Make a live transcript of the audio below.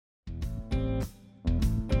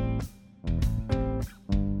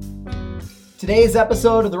Today's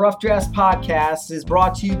episode of the Rough Drafts Podcast is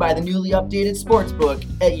brought to you by the newly updated sportsbook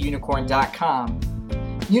at unikrn.com.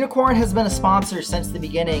 Unikrn has been a sponsor since the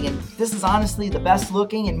beginning, and this is honestly the best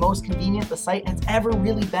looking and most convenient the site has ever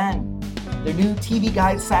really been. Their new TV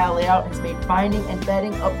guide style layout has made finding and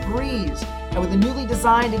betting a breeze, and with a newly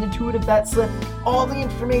designed and intuitive bet slip, all the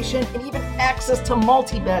information and even access to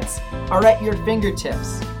multi-bets are at your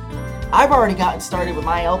fingertips. I've already gotten started with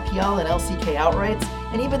my LPL and LCK outrights,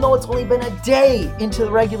 and even though it's only been a day into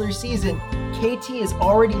the regular season, KT has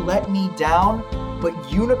already let me down, but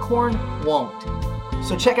Unikrn won't.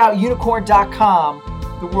 So check out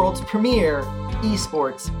unikrn.com, the world's premier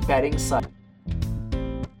esports betting site.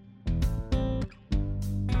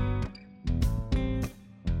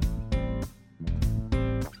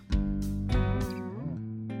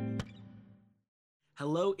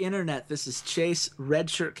 Hello, Internet. This is Chase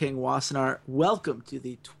Redshirt King Wassenaar. Welcome to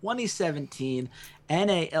the 2017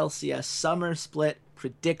 NALCS Summer Split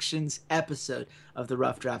Predictions episode of the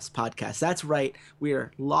Rough Drafts Podcast. That's right. We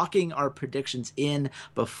are locking our predictions in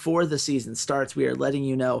before the season starts. We are letting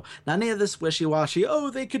you know not any of this wishy-washy, oh,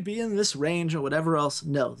 they could be in this range or whatever else.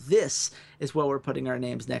 No, this is what we're putting our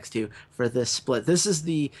names next to for this split. This is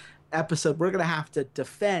the episode we're going to have to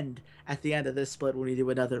defend at the end of this split when we do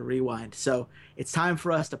another rewind. So it's time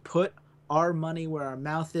for us to put our money where our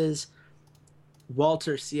mouth is.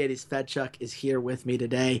 Walter Ciades Fedchuk is here with me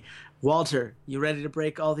today. Walter, you ready to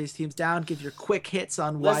break all these teams down? Give your quick hits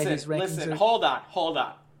on why these rankings are... Hold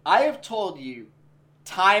on. I have told you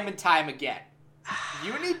time and time again,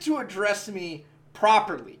 you need to address me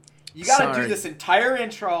properly. You got to do this entire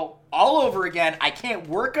intro all over again. I can't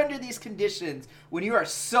work under these conditions when you are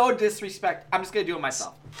so disrespectful. I'm just going to do it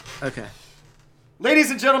myself. Okay.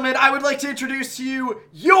 Ladies and gentlemen, I would like to introduce to you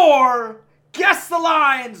your Guess the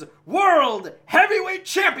Lines World Heavyweight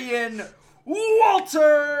Champion,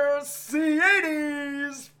 Walter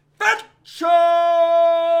Ciades Fedchuk.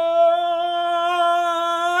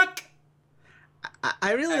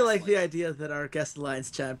 I really like the idea that our Guess the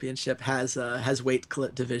Lines Championship has weight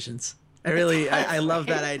divisions. I love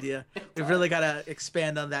that idea. We've really got to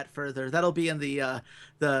expand on that further. That'll be in the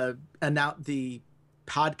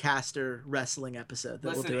podcaster wrestling episode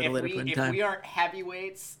that we'll do at a later point in time. If we aren't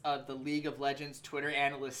heavyweights of the League of Legends Twitter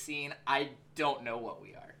analyst scene, I don't know what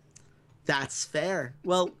we are. That's fair.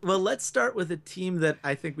 Well, let's start with a team that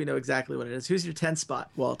I think we know exactly what it is. Who's your 10th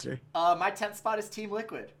spot, Walter? My 10th spot is Team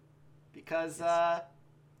Liquid. Because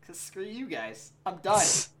screw you guys. I'm done.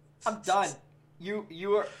 I'm done.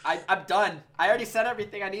 I'm done. I already said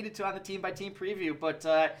everything I needed to on the team by team preview,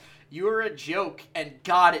 but you were a joke, and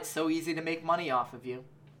God, it's so easy to make money off of you.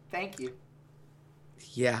 Thank you.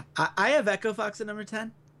 Yeah, I have Echo Fox at number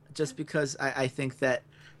 10, just because I think that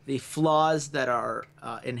the flaws that are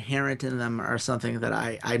inherent in them are something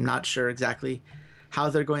that I'm not sure exactly how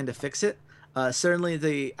they're going to fix it. Certainly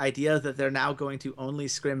the idea that they're now going to only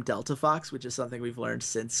scrim Delta Fox, which is something we've learned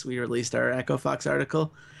since we released our Echo Fox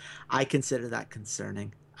article, I consider that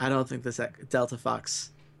concerning. I don't think this Delta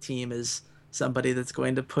Fox team is somebody that's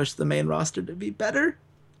going to push the main roster to be better.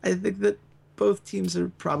 I think that both teams are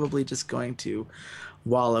probably just going to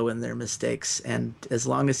wallow in their mistakes, and as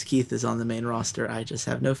long as Keith is on the main roster, I just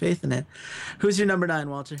have no faith in it. Who's your number 9,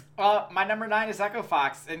 Walter? My number 9 is Echo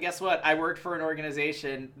Fox, and guess what? I worked for an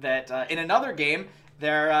organization that in another game,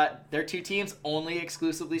 their two teams only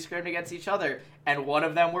exclusively scrimmed against each other, and one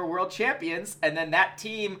of them were world champions, and then that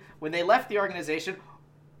team, when they left the organization,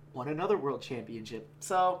 won another world championship.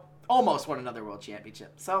 So almost won another world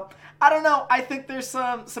championship. So I don't know. I think there's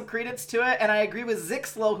some credence to it, and I agree with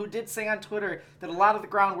Zixlo, who did say on Twitter that a lot of the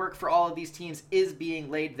groundwork for all of these teams is being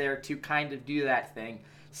laid there to kind of do that thing.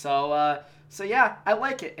 So yeah, I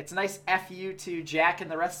like it. It's a nice FU to Jack and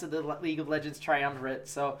the rest of the League of Legends triumvirate.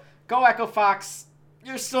 So go Echo Fox.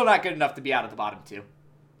 You're still not good enough to be out at the bottom two.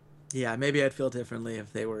 Yeah, maybe I'd feel differently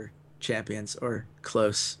if they were champions or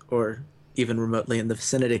close or even remotely in the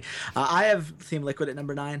vicinity. I have Team Liquid at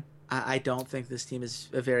number 9. I don't think this team is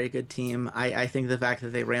a very good team. I think the fact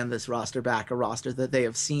that they ran this roster back, a roster that they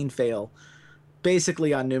have seen fail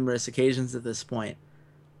basically on numerous occasions at this point,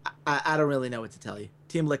 I don't really know what to tell you.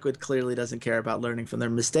 Team Liquid clearly doesn't care about learning from their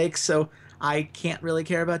mistakes, so I can't really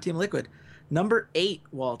care about Team Liquid. Number 8,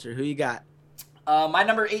 Walter, who you got? My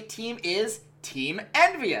number 8 team is Team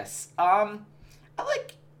Envious. I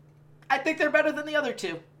think they're better than the other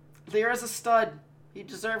two. Lyra's a stud. He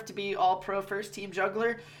deserved to be all-pro first-team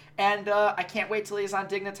juggler. And I can't wait till he's on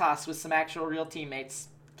Dignitas with some actual real teammates.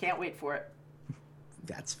 Can't wait for it.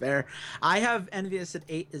 That's fair. I have Envious at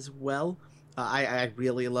 8 as well. I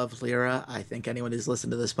really love Lyra. I think anyone who's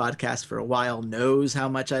listened to this podcast for a while knows how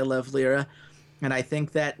much I love Lyra. And I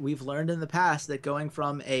think that we've learned in the past that going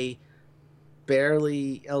from a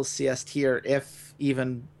barely LCS tier, if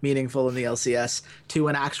even meaningful in the LCS, to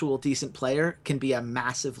an actual decent player can be a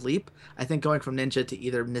massive leap. I think going from Ninja to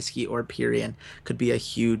either Niski or Pyrion could be a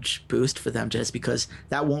huge boost for them, just because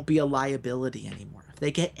that won't be a liability anymore. If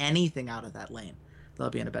they get anything out of that lane, they'll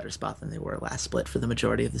be in a better spot than they were last split for the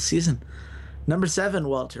majority of the season. Number 7,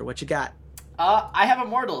 Walter, what you got? I have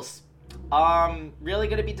Immortals. Really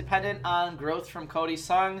going to be dependent on growth from Cody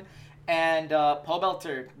Sung and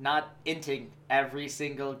Pobelter not inting every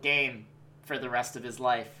single game for the rest of his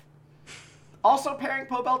life. Also pairing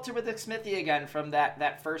Pobelter with Xmithie again from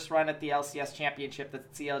that first run at the LCS Championship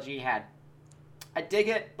that CLG had. I dig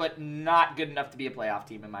it, but not good enough to be a playoff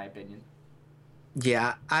team in my opinion.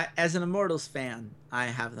 Yeah, as an Immortals fan, I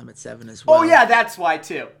have them at 7 as well. Oh yeah, that's why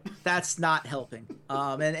too. That's not helping.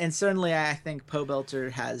 And certainly I think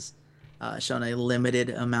Pobelter has shown a limited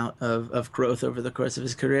amount of growth over the course of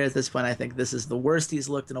his career. At this point, I think this is the worst he's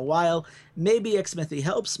looked in a while. Maybe Xmithie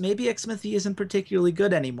helps. Maybe Xmithie isn't particularly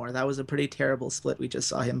good anymore. That was a pretty terrible split we just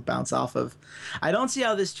saw him bounce off of. I don't see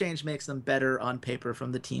how this change makes them better on paper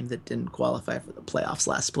from the team that didn't qualify for the playoffs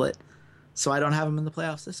last split. So I don't have him in the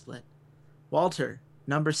playoffs this split. Walter,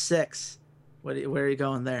 number 6. Where are you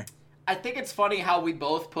going there? I think it's funny how we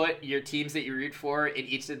both put your teams that you root for in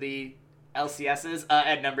each of the LCSs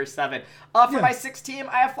at number 7. For my 6th team,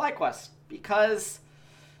 I have FlyQuest because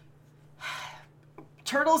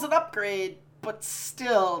Turtle's an upgrade, but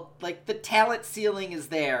still, like, the talent ceiling is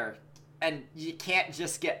there, and you can't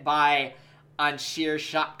just get by on sheer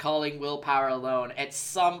shot calling willpower alone. At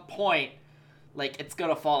some point, like, it's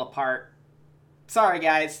gonna fall apart. Sorry,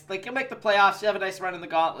 guys. Like, you'll make the playoffs. You have a nice run in the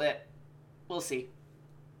gauntlet. We'll see.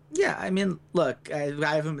 Yeah, I mean, look, I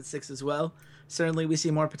have them at 6 as well. Certainly, we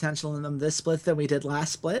see more potential in them this split than we did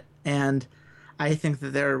last split, and I think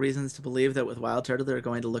that there are reasons to believe that with Wild Turtle, they're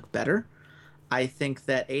going to look better. I think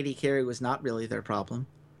that AD carry was not really their problem.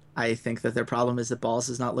 I think that their problem is that Balls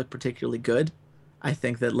does not look particularly good. I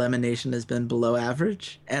think that Lemon Nation has been below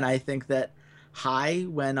average, and I think that High,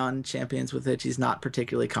 when on champions with which he's not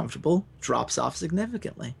particularly comfortable, drops off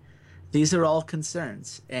significantly. These are all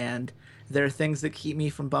concerns, and there are things that keep me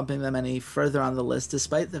from bumping them any further on the list,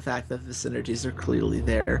 despite the fact that the synergies are clearly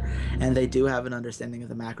there, and they do have an understanding of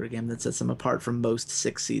the macro game that sets them apart from most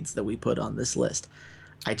 6 seeds that we put on this list.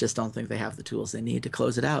 I just don't think they have the tools they need to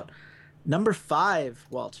close it out. Number 5,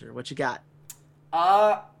 Walter, what you got?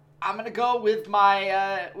 I'm gonna go with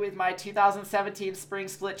my 2017 Spring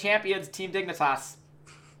Split champions, Team Dignitas.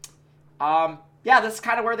 This is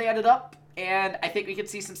kind of where they ended up, and I think we could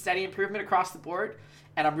see some steady improvement across the board.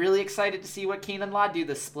 And I'm really excited to see what Keenan Law do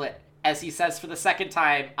this split, as he says for the 2nd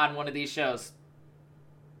time on one of these shows.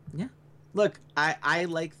 Yeah, look, I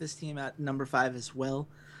like this team at number 5 as well.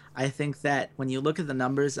 I think that when you look at the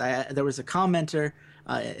numbers, there was a commenter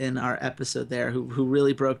in our episode there who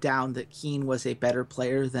really broke down that Keen was a better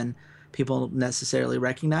player than people necessarily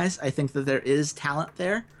recognize. I think that there is talent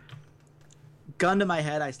there. Gun to my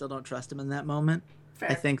head, I still don't trust him in that moment.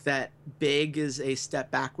 Fair. I think that Big is a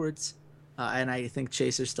step backwards, and I think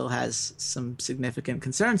Chaser still has some significant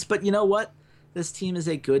concerns. But you know what? This team is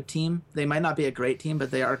a good team. They might not be a great team,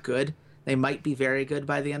 but they are good. They might be very good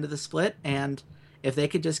by the end of the split, and if they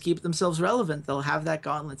could just keep themselves relevant, they'll have that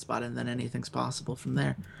gauntlet spot, and then anything's possible from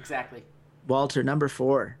there. Exactly. Walter, number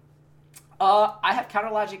 4. I have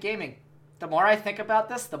Counter Logic Gaming. The more I think about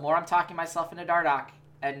this, the more I'm talking myself into Dardoch,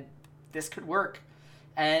 and this could work.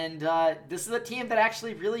 And this is a team that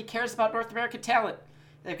actually really cares about North American talent.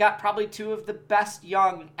 They've got probably 2 of the best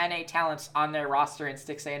young NA talents on their roster in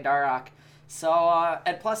Stixxay and Dardoch. So,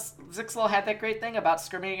 and plus, Zixel had that great thing about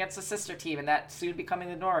scrimming against a sister team, and that soon becoming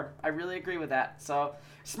the norm. I really agree with that. So,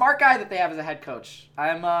 smart guy that they have as a head coach. I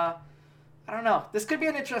don't know. This could be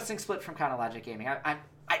an interesting split from Counter Logic Gaming.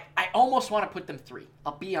 I almost want to put them 3.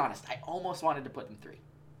 I'll be honest. I almost wanted to put them 3.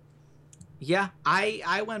 Yeah,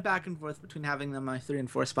 I went back and forth between having them my 3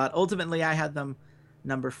 and 4 spot. Ultimately, I had them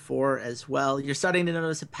number 4 as well. You're starting to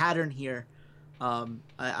notice a pattern here.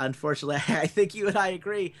 Unfortunately, I think you and I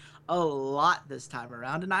agree a lot this time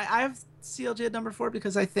around. And I have CLG at number 4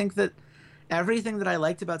 because I think that everything that I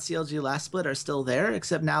liked about CLG last split are still there,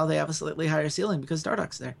 except now they have a slightly higher ceiling because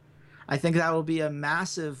Dardoch's there. I think that will be a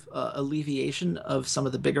massive alleviation of some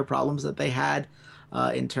of the bigger problems that they had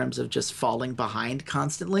in terms of just falling behind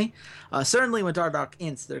constantly. Certainly when Dardoch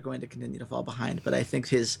ints, they're going to continue to fall behind, but I think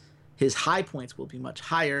his high points will be much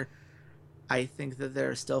higher. I think that there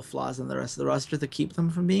are still flaws in the rest of the roster that keep them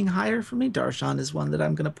from being higher for me. Darshan is one that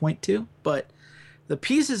I'm going to point to, but the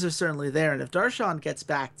pieces are certainly there. And if Darshan gets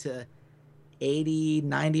back to 80,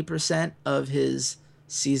 90% of his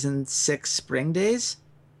Season 6 spring days.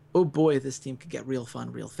 Oh boy, this team could get real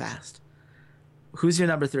fun real fast. Who's your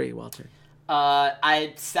number 3, Walter?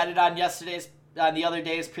 I said it on the other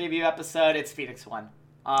day's preview episode. It's Phoenix 1.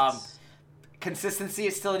 Consistency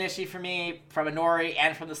is still an issue for me from Inori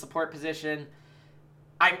and from the support position.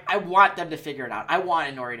 I want them to figure it out. I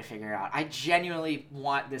want Inori to figure it out. I genuinely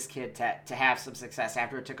want this kid to have some success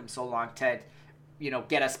after it took him so long to,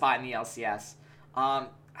 get a spot in the LCS.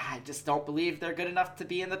 I just don't believe they're good enough to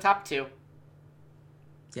be in the top 2.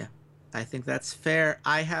 Yeah, I think that's fair.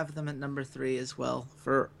 I have them at number 3 as well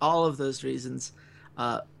for all of those reasons.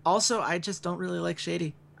 Also, I just don't really like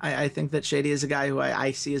Shady. I think that Shady is a guy who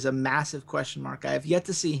I see as a massive question mark. I have yet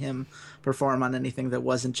to see him perform on anything that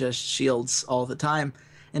wasn't just shields all the time.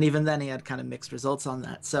 And even then, he had kind of mixed results on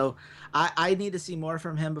that. So I need to see more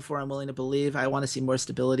from him before I'm willing to believe. I want to see more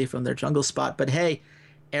stability from their jungle spot. But hey,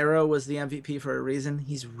 Arrow was the MVP for a reason.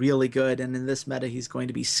 He's really good. And in this meta, he's going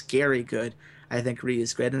to be scary good. I think Ree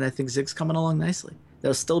is great. And I think Zig's coming along nicely.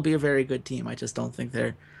 They'll still be a very good team. I just don't think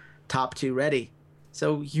they're top 2 ready.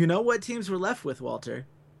 So you know what teams we're left with, Walter?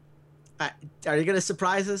 Are you going to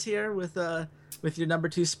surprise us here with your number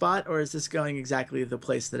 2 spot, or is this going exactly the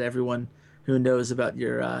place that everyone who knows about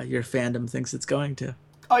your fandom thinks it's going to?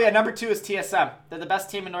 Oh yeah, number 2 is TSM. They're the best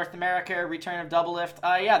team in North America. Return of Doublelift.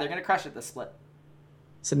 Yeah, they're going to crush it this split.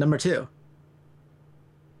 So number 2.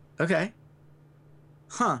 Okay.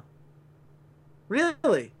 Huh.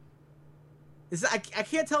 Really? I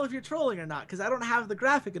can't tell if you're trolling or not because I don't have the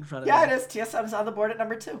graphic in front of me. Yeah, it is. TSM's on the board at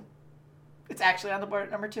number 2. It's actually on the board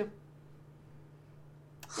at number 2.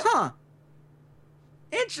 Huh.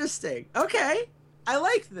 Interesting. Okay. I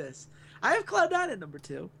like this. I have Cloud9 at number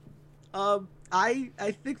 2. I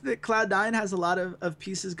think that Cloud9 has a lot of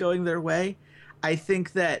pieces going their way. I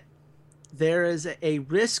think that there is a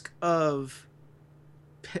risk of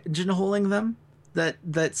pigeonholing them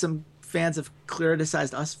that some fans have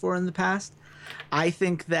criticized us for in the past. I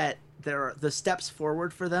think that there are the steps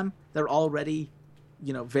forward for them. They're already,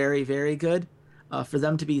 very, very good. For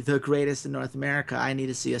them to be the greatest in North America, I need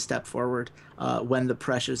to see a step forward when the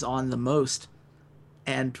pressure's on the most.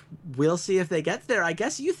 And we'll see if they get there. I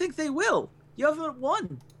guess you think they will. You haven't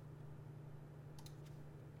won.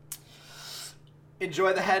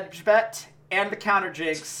 Enjoy the hedge bet and the counter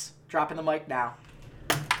jigs. Dropping the mic now.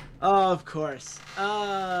 Oh, of course.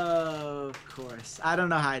 Of course. I don't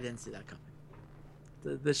know how I didn't see that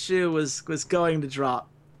coming. The shoe was going to drop.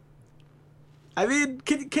 I mean,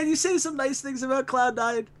 can you say some nice things about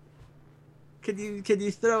Cloud9? Can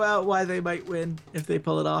you throw out why they might win if they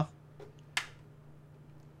pull it off?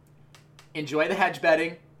 Enjoy the hedge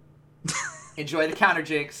betting. Enjoy the counter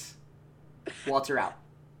jinx. Walter out.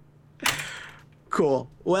 Cool.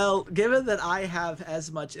 Well, given that I have as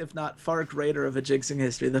much, if not far greater of a jinxing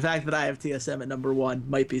history, the fact that I have TSM at number 1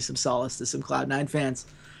 might be some solace to some Cloud9 fans.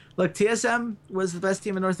 Look, TSM was the best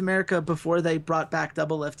team in North America before they brought back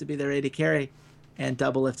Doublelift to be their AD carry, and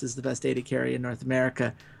Doublelift is the best AD carry in North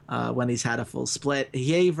America when he's had a full split.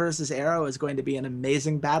 He versus Arrow is going to be an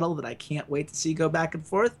amazing battle that I can't wait to see go back and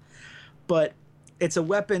forth, but it's a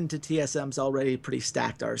weapon to TSM's already pretty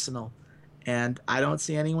stacked arsenal, and I don't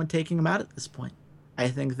see anyone taking him out at this point. I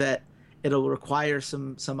think that it'll require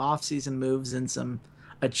some off-season moves and some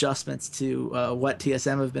adjustments to what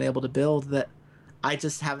TSM have been able to build that I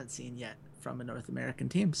just haven't seen yet from a North American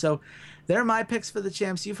team. So they're my picks for the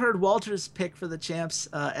champs. You've heard Walter's pick for the champs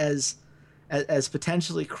as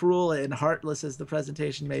potentially cruel and heartless as the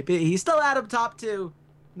presentation may be. He's still at him top 2,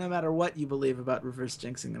 no matter what you believe about reverse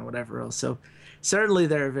jinxing and whatever else. So certainly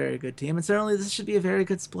they're a very good team, and certainly this should be a very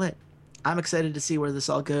good split. I'm excited to see where this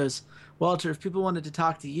all goes. Walter, if people wanted to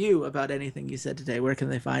talk to you about anything you said today, where can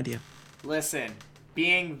they find you? Listen,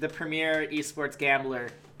 being the premier esports gambler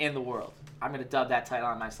in the world, I'm going to dub that title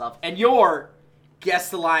on myself, and your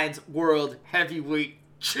Guess the Lines World Heavyweight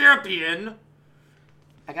Champion,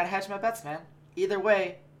 I got to hedge my bets, man. Either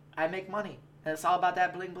way, I make money. And it's all about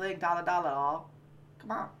that bling bling, dollar dollar all.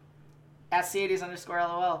 Come on. At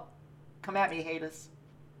C80s_LOL. Come at me, haters.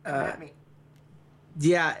 Come at me.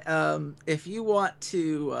 Yeah, if you want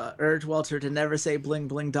to urge Walter to never say bling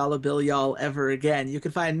bling dollar bill y'all ever again, you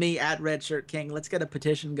can find me at Redshirt King. Let's get a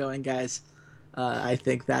petition going, guys. I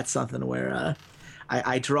think that's something where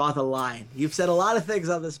I draw the line. You've said a lot of things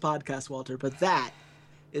on this podcast, Walter, but that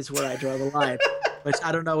is where I draw the line. Which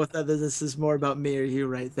I don't know whether this is more about me or you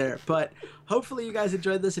right there. But hopefully you guys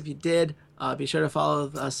enjoyed this. If you did, be sure to follow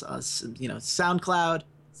us SoundCloud,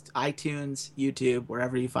 iTunes, YouTube,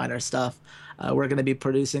 wherever you find our stuff. We're going to be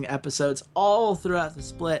producing episodes all throughout the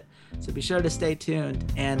split, so be sure to stay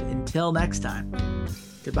tuned. And until next time,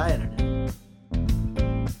 goodbye, Internet.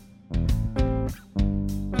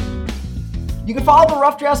 You can follow the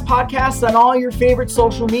Rough Drafts Podcast on all your favorite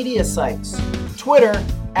social media sites. Twitter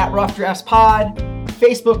 @RoughDraftsPod,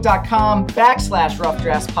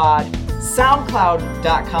 Facebook.com/RoughDraftsPod,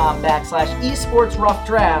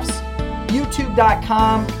 SoundCloud.com/esportsroughdrafts,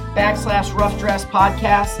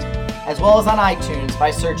 YouTube.com/RoughDraftspodcast, as well as on iTunes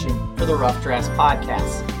by searching for the Rough Drafts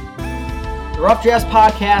Podcast. The Rough Drafts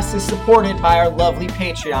Podcast is supported by our lovely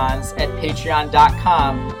Patreons at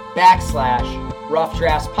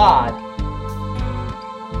patreon.com/RoughDraftsPod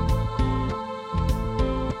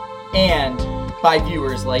and by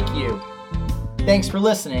viewers like you. Thanks for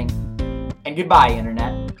listening, and goodbye,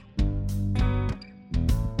 Internet.